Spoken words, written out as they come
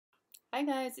Hi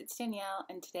guys, it's Danielle,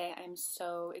 and today I'm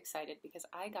so excited because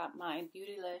I got my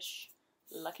Beautylish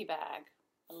Lucky Bag,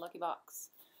 a lucky box.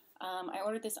 I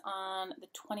ordered this on the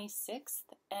 26th,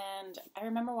 and I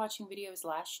remember watching videos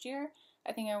last year.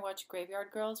 I think I watched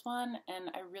Graveyard Girls one,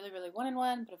 and I really wanted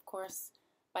one, but of course,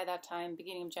 by that time,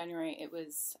 beginning of January, it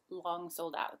was long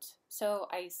sold out. So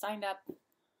I signed up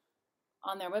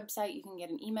on their website. You can get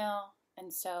an email,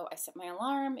 and so I set my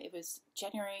alarm. It was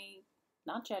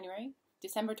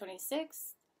December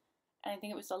 26th, and I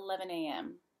think it was 11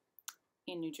 a.m.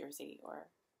 in New Jersey or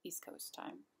East Coast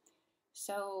time.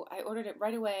 So I ordered it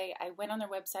right away. I went on their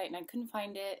website and I couldn't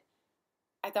find it.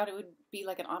 I thought it would be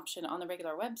like an option on the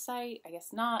regular website. I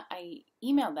guess not. I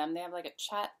emailed them. They have like a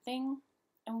chat thing.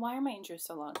 And why are my intros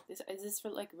so long? Is this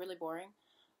like really boring?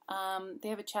 They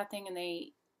have a chat thing and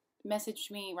they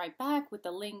messaged me right back with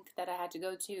the link that I had to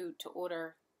go to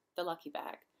order the Lucky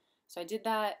Bag. So I did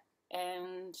that,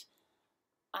 and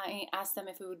I asked them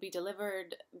if it would be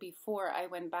delivered before I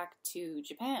went back to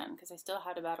Japan because I still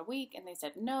had about a week, and they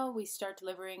said no, we start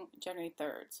delivering January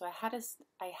 3rd. So I had to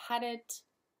have it.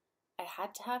 Oh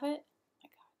my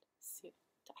God, see,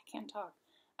 I can't talk.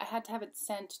 I had to have it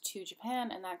sent to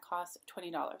Japan, and that cost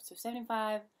 $20. So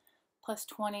 $75 plus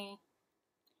 $20,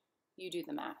 you do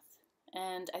the math.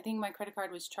 And I think my credit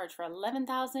card was charged for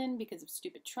 $11,000 because of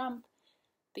stupid Trump.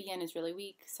 The yen is really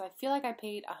weak, so I feel like I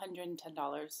paid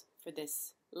 $110 for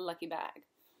this lucky bag.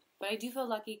 But I do feel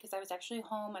lucky because I was actually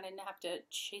home and I didn't have to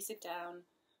chase it down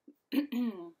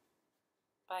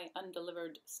by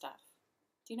undelivered stuff.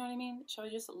 Do you know what I mean? Shall I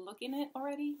just look in it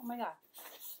already? Oh my God.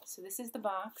 So this is the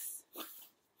box.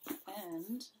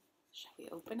 And shall we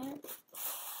open it?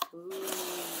 Ooh.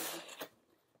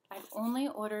 I've only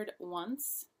ordered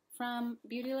once from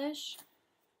Beautylish.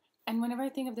 And whenever I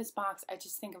think of this box, I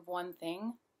just think of one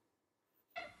thing.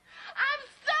 I'm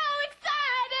so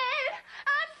excited!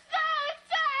 I'm so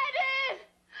excited!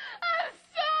 I'm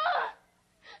so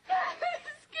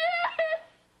scared!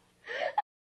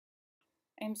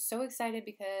 I'm so excited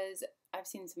because I've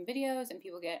seen some videos and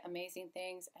people get amazing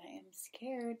things, and I am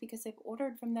scared because I've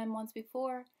ordered from them once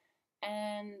before,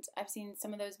 and I've seen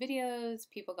some of those videos,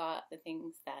 people got the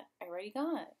things that I already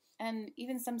got, and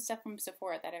even some stuff from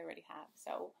Sephora that I already have.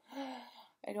 So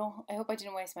I hope I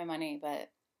didn't waste my money,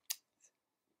 but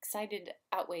excited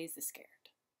outweighs the scared.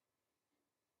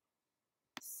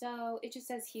 So it just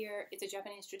says here, it's a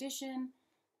Japanese tradition,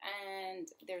 and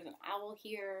there's an owl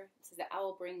here. It says the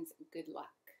owl brings good luck,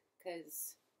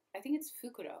 because I think it's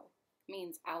Fukuro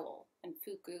means owl, and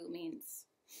Fuku means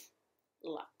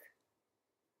luck.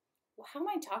 Well, how am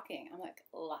I talking? I'm like,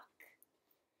 luck.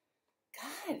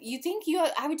 God, you think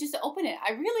I would just open it.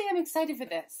 I really am excited for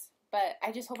this, but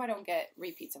I just hope I don't get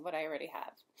repeats of what I already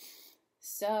have.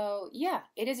 So yeah,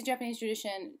 it is a Japanese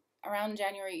tradition. Around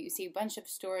January, you see a bunch of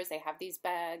stores, they have these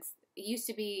bags. It used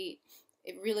to be,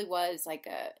 it really was like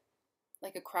a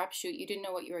crapshoot. You didn't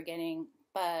know what you were getting,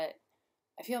 but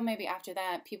I feel maybe after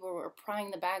that, people were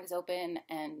prying the bags open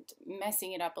and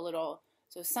messing it up a little.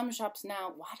 So some shops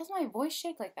now, why does my voice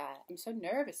shake like that? I'm so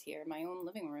nervous here in my own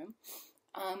living room.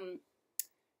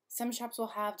 Some shops will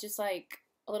have just like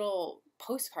a little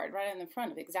postcard right on the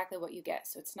front of exactly what you get,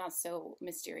 so it's not so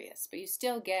mysterious, but you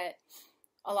still get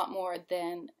a lot more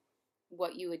than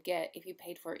what you would get if you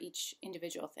paid for each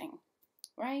individual thing,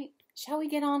 right? Shall we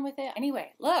get on with it?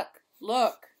 Anyway, look.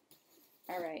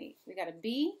 All right, we got a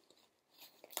B.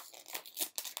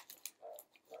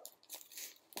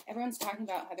 Everyone's talking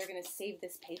about how they're going to save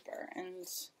this paper, and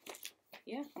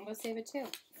yeah, I'm going to save it too.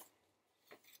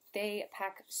 They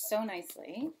pack so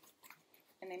nicely,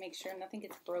 and they make sure nothing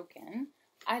gets broken.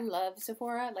 I love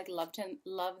Sephora, like love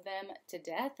them to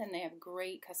death, and they have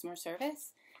great customer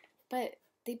service, but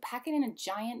they pack it in a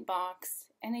giant box,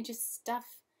 and they just stuff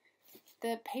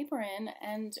the paper in,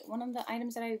 and one of the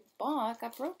items that I bought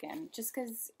got broken, just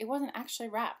because it wasn't actually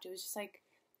wrapped. It was just like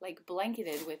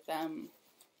blanketed with,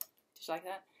 just like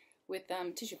that, with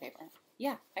tissue paper.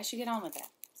 Yeah, I should get on with that.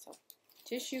 So,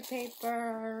 tissue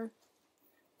paper.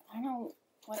 I don't know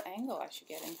what angle I should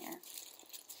get in here.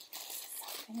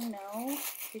 I don't know.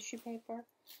 Tissue paper.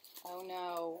 Oh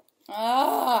no.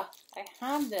 Ah! I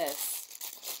have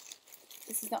this.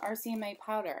 This is the RCMA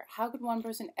powder. How could one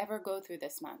person ever go through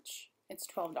this much? It's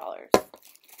 $12.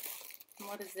 And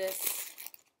what is this?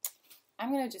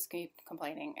 I'm going to just keep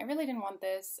complaining. I really didn't want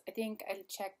this. I think I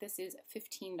checked. This is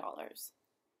 $15.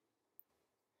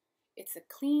 It's a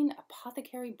clean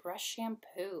apothecary brush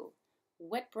shampoo.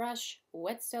 Wet brush,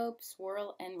 wet soap,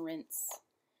 swirl, and rinse.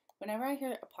 Whenever I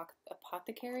hear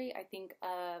apothecary, I think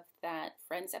of that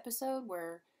Friends episode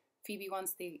where Phoebe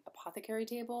wants the apothecary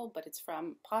table, but it's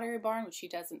from Pottery Barn, which she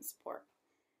doesn't support.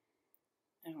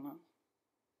 I don't know.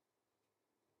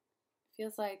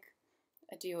 Feels like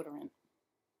a deodorant.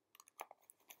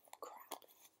 Crap.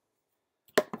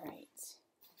 All right.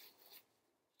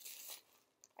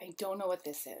 I don't know what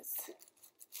this is.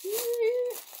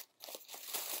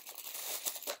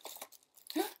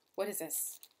 What is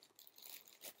this?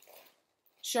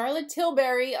 Charlotte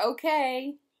Tilbury.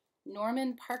 Okay.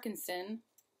 Norman Parkinson.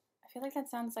 I feel like that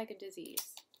sounds like a disease.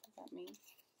 What does that mean?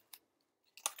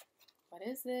 What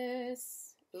is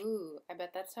this? Ooh, I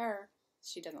bet that's her.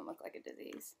 She doesn't look like a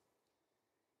disease.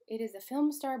 It is the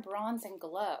film star Bronze and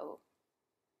Glow.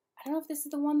 I don't know if this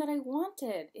is the one that I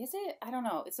wanted. Is it? I don't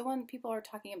know. It's the one people are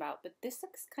talking about. But this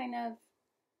looks kind of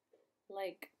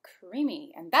like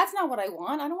creamy. And that's not what I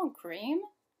want. I don't want cream.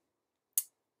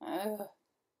 Ugh. It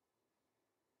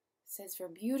says for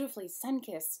beautifully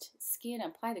sun-kissed skin,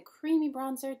 apply the creamy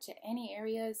bronzer to any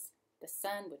areas the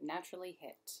sun would naturally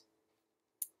hit.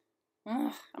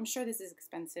 Ugh, I'm sure this is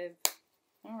expensive.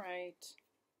 All right.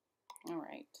 All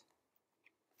right.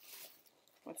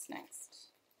 What's next?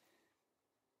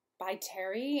 By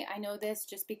Terry. I know this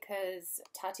just because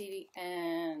Tati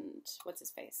and what's his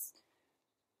face?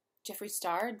 Jeffree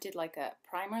Star did like a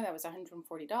primer that was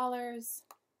 $140.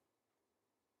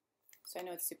 So I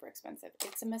know it's super expensive.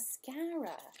 It's a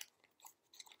mascara.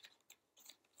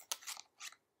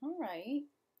 All right.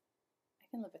 I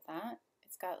can live with that.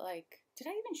 It's got like, did I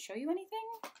even show you anything?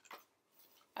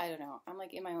 I don't know. I'm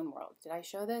like in my own world. Did I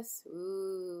show this?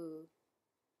 Ooh.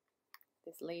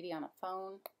 This lady on a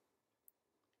phone.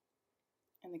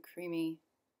 And the creamy.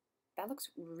 That looks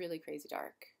really crazy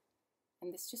dark.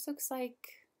 And this just looks like,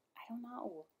 I don't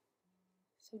know.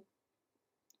 So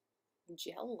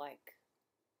gel-like.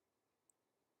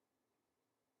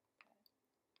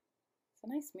 It's a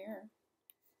nice mirror.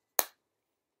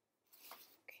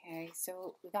 Okay,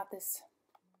 so we got this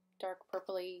dark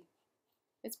purpley.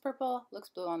 It's purple, looks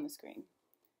blue on the screen.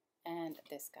 And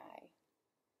this guy.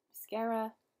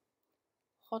 Mascara.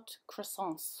 Haute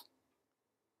Croissance.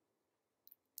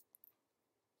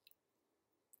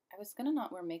 I was gonna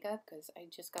not wear makeup because I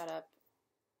just got up.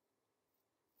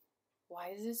 Why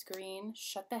is this green?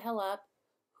 Shut the hell up.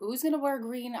 Who's gonna wear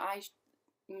green eye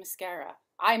mascara?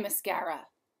 Eye mascara.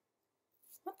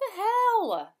 What the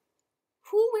hell?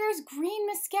 Who wears green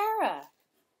mascara?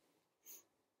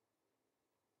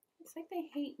 It's like they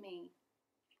hate me.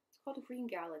 It's called Green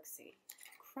Galaxy.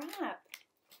 Crap.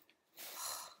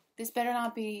 This better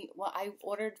not be what I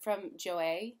ordered from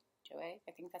Joey. Joey,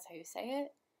 I think that's how you say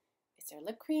it. It's their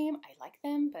lip cream. I like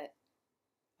them, but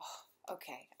oh,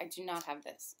 okay. I do not have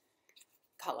this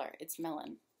color. It's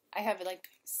melon. I have like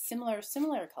similar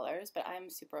colors, but I'm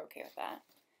super okay with that.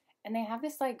 And they have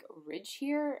this like ridge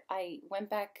here. I went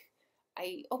back,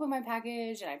 I opened my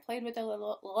package and I played with it a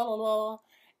little,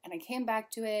 and I came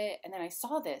back to it, and then I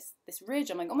saw this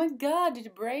ridge. I'm like, oh my god, did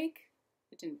it break?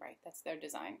 It didn't break. That's their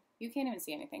design. You can't even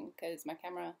see anything because my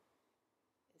camera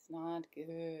is not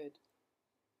good.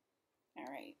 All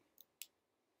right.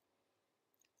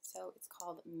 So it's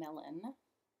called Melon.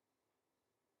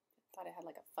 Thought it had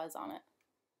like a fuzz on it.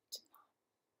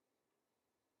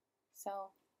 So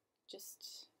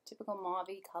just typical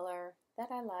mauve-y color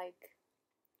that I like.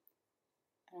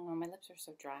 I don't know, my lips are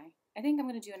so dry. I think I'm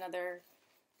gonna do another,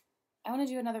 I wanna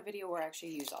do another video where I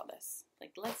actually use all this.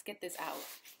 Like, let's get this out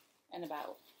and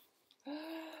about.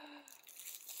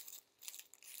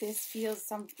 This feels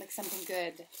like something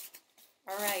good.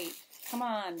 All right, come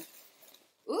on.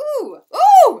 Ooh,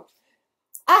 ooh!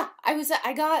 Ah,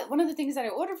 I got, one of the things that I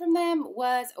ordered from them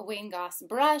was a Wayne Goss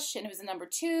brush, and it was a number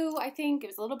 2, I think. It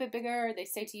was a little bit bigger. They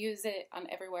say to use it on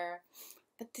everywhere.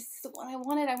 But this is the one I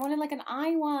wanted. I wanted like an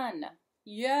eye one.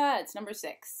 Yeah, it's number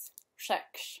 6.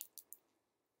 6.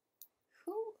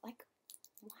 Who, like,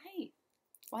 why?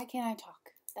 Why can't I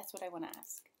talk? That's what I want to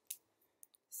ask.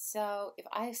 So, if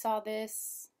I saw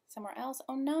this somewhere else,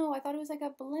 oh no, I thought it was like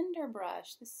a blender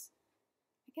brush. This,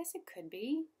 I guess it could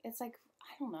be. It's like,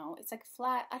 I don't know, it's like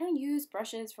flat. I don't use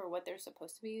brushes for what they're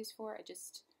supposed to be used for. I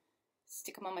just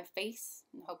stick them on my face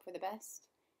and hope for the best.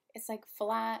 It's like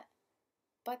flat,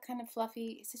 but kind of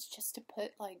fluffy. Is this just to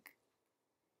put like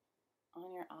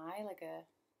on your eye, like a,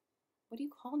 what do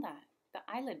you call that? The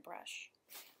eyelid brush.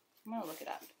 I'm gonna look it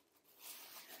up.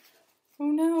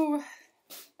 Oh no.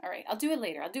 All right, I'll do it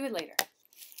later. I'll do it later.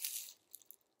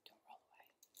 Don't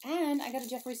roll away. And I got a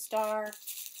Jeffree Star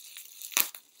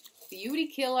Beauty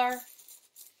Killer.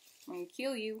 I'm gonna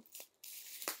kill you.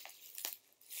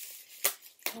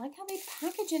 I like how they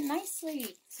package it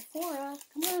nicely. Sephora,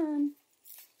 come on.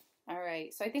 All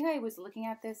right, so I think I was looking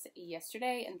at this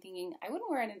yesterday and thinking I wouldn't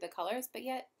wear any of the colors, but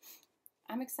yet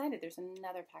I'm excited. There's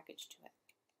another package to it.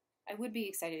 I would be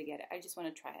excited to get it. I just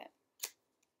want to try it.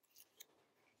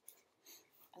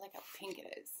 I like how pink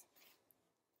it is.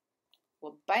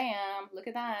 Well, bam! Look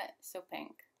at that. So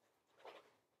pink.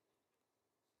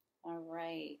 All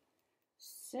right.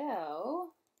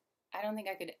 So, I don't think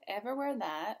I could ever wear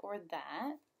that or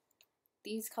that.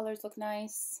 These colors look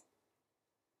nice.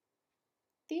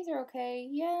 These are okay.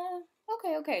 Yeah.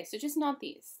 Okay. So just not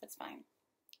these. That's fine.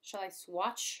 Shall I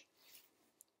swatch?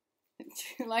 Do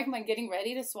you like my getting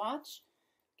ready to swatch?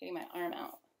 Getting my arm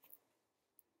out.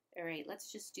 All right,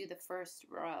 let's just do the first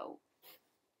row.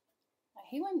 I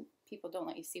hate when people don't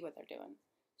let you see what they're doing.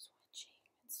 Swatching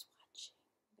and swatching.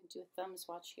 I'm going to do a thumb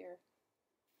swatch here.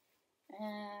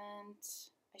 And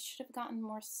I should have gotten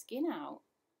more skin out.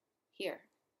 Here.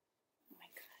 Oh my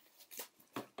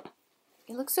God.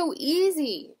 It looks so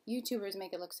easy. YouTubers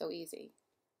make it look so easy.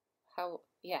 How,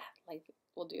 yeah, like,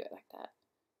 we'll do it like that.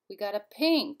 We got a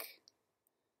pink.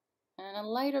 And a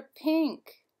lighter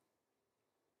pink.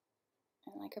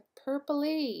 And like a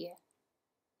purpley.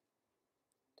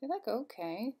 They look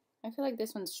okay. I feel like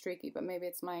this one's streaky, but maybe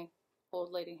it's my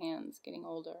old lady hands getting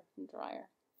older and drier.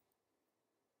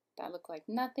 That looked like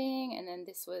nothing. And then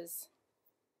this was,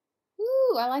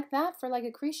 ooh, I like that for like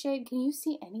a crease shade. Can you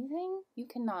see anything? You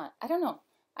cannot. I don't know.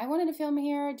 I wanted to film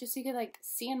here just so you could like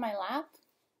see in my lap.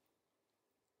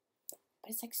 But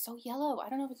it's like so yellow. I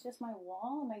don't know if it's just my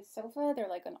wall, my sofa. They're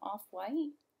like an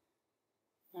off-white.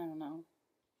 I don't know.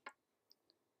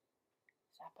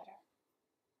 Is that better?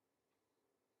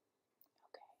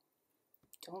 Okay.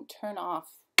 Don't turn off.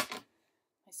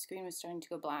 My screen was starting to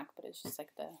go black, but it's just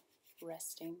like the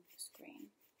resting screen.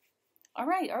 All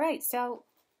right. So,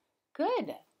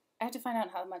 good. I have to find out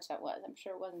how much that was. I'm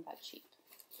sure it wasn't that cheap.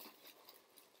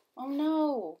 Oh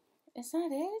no. Is that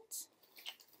it?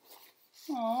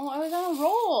 Oh, I was on a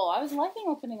roll. I was liking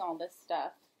opening all this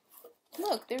stuff.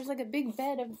 Look, there's like a big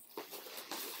bed of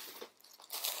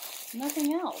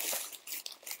nothing else.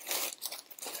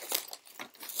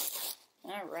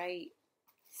 All right.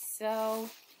 So,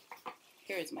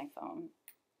 here's my phone.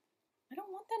 I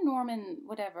don't want the Norman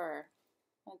whatever.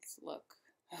 Let's look.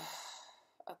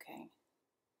 Okay.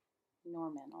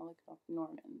 Norman. I'll look up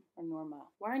Norman or Norma.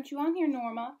 Why aren't you on here,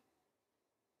 Norma?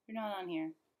 You're not on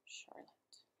here. Charlotte.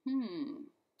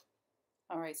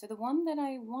 Alright, so the one that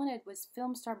I wanted was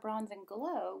Film Star Bronze and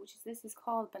Glow, which is this is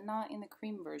called, but not in the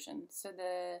cream version. So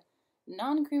the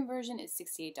non-cream version is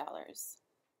 $68.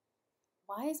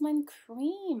 Why is mine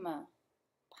cream?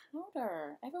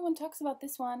 Powder. Everyone talks about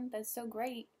this one. That's so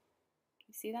great.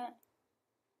 You see that?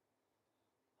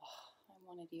 Oh, I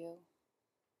wanted you.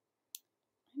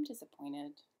 I'm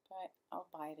disappointed, but I'll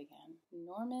buy it again.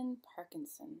 Norman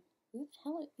Parkinson. Who the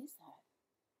hell is that?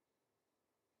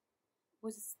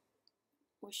 Was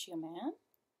she a man?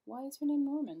 Why is her name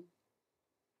Norman?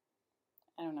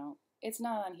 I don't know. It's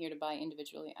not on here to buy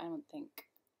individually, I don't think.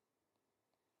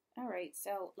 Alright,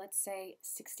 so let's say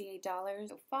 $68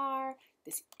 so far.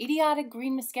 This idiotic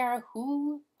green mascara.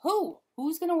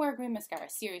 Who's gonna wear green mascara?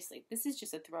 Seriously, this is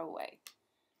just a throwaway.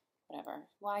 Whatever.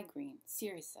 Why green?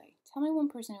 Seriously. Tell me one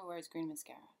person who wears green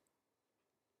mascara.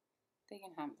 They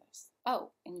can have this.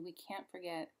 Oh, and we can't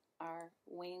forget our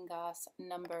Wayne Goss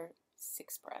number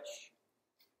 6 brush.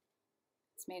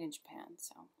 It's made in Japan,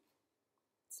 so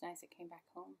it's nice it came back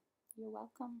home. You're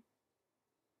welcome.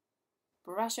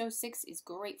 Brush 06 is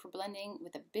great for blending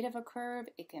with a bit of a curve.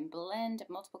 It can blend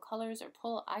multiple colors or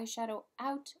pull eyeshadow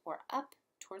out or up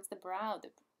towards the brow.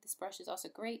 This brush is also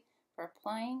great for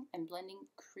applying and blending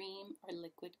cream or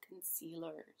liquid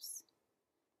concealers.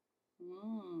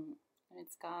 And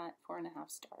it's got 4.5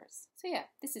 stars. So yeah,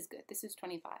 this is good. This is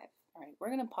 25. All right,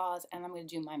 we're gonna pause and I'm gonna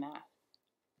do my math.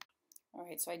 All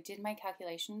right, so I did my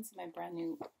calculations in my brand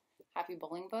new Happy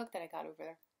Bowling book that I got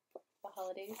over the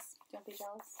holidays. Don't be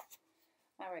jealous.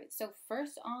 All right, so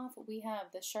first off, we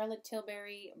have the Charlotte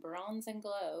Tilbury Bronze and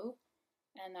Glow,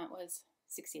 and that was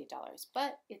 $68.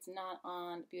 But it's not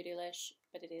on Beautylish,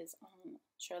 but it is on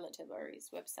Charlotte Tilbury's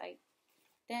website.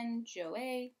 Then Joe,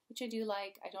 which I do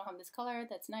like. I don't have this color.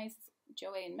 That's nice.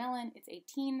 Joe and Melon. It's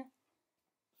 $18.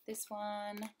 This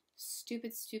one,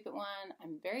 stupid one.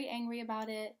 I'm very angry about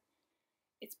it.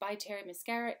 It's by Terry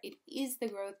Mascara. It is the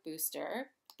Growth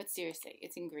Booster, but seriously,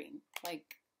 it's in green.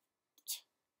 Like,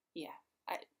 yeah,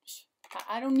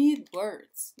 I don't need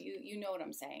words. You know what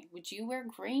I'm saying. Would you wear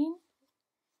green?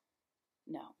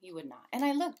 No, you would not. And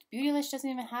I looked. Beautylish doesn't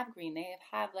even have green. They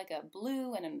have like a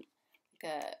blue and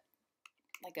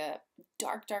like a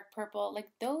dark purple. Like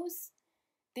those,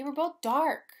 they were both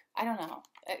dark. I don't know.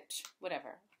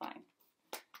 Whatever. Fine.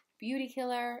 Beauty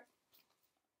Killer.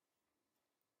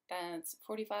 That's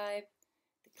 $45.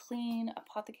 The Clean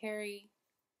Apothecary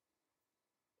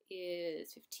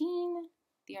is $15.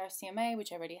 The RCMA,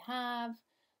 which I already have.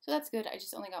 So that's good. I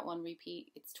just only got one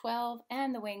repeat. It's 12,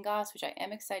 and the Wayne Goss, which I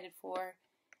am excited for,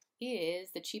 is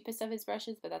the cheapest of his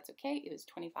brushes, but that's okay. It was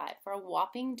 25 for a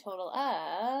whopping total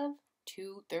of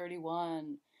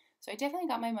 $231. So I definitely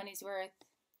got my money's worth.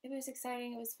 It was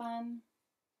exciting. It was fun.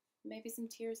 Maybe some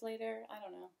tears later. I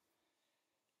don't know.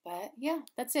 But yeah,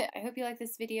 that's it. I hope you like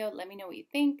this video. Let me know what you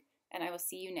think, and I will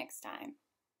see you next time.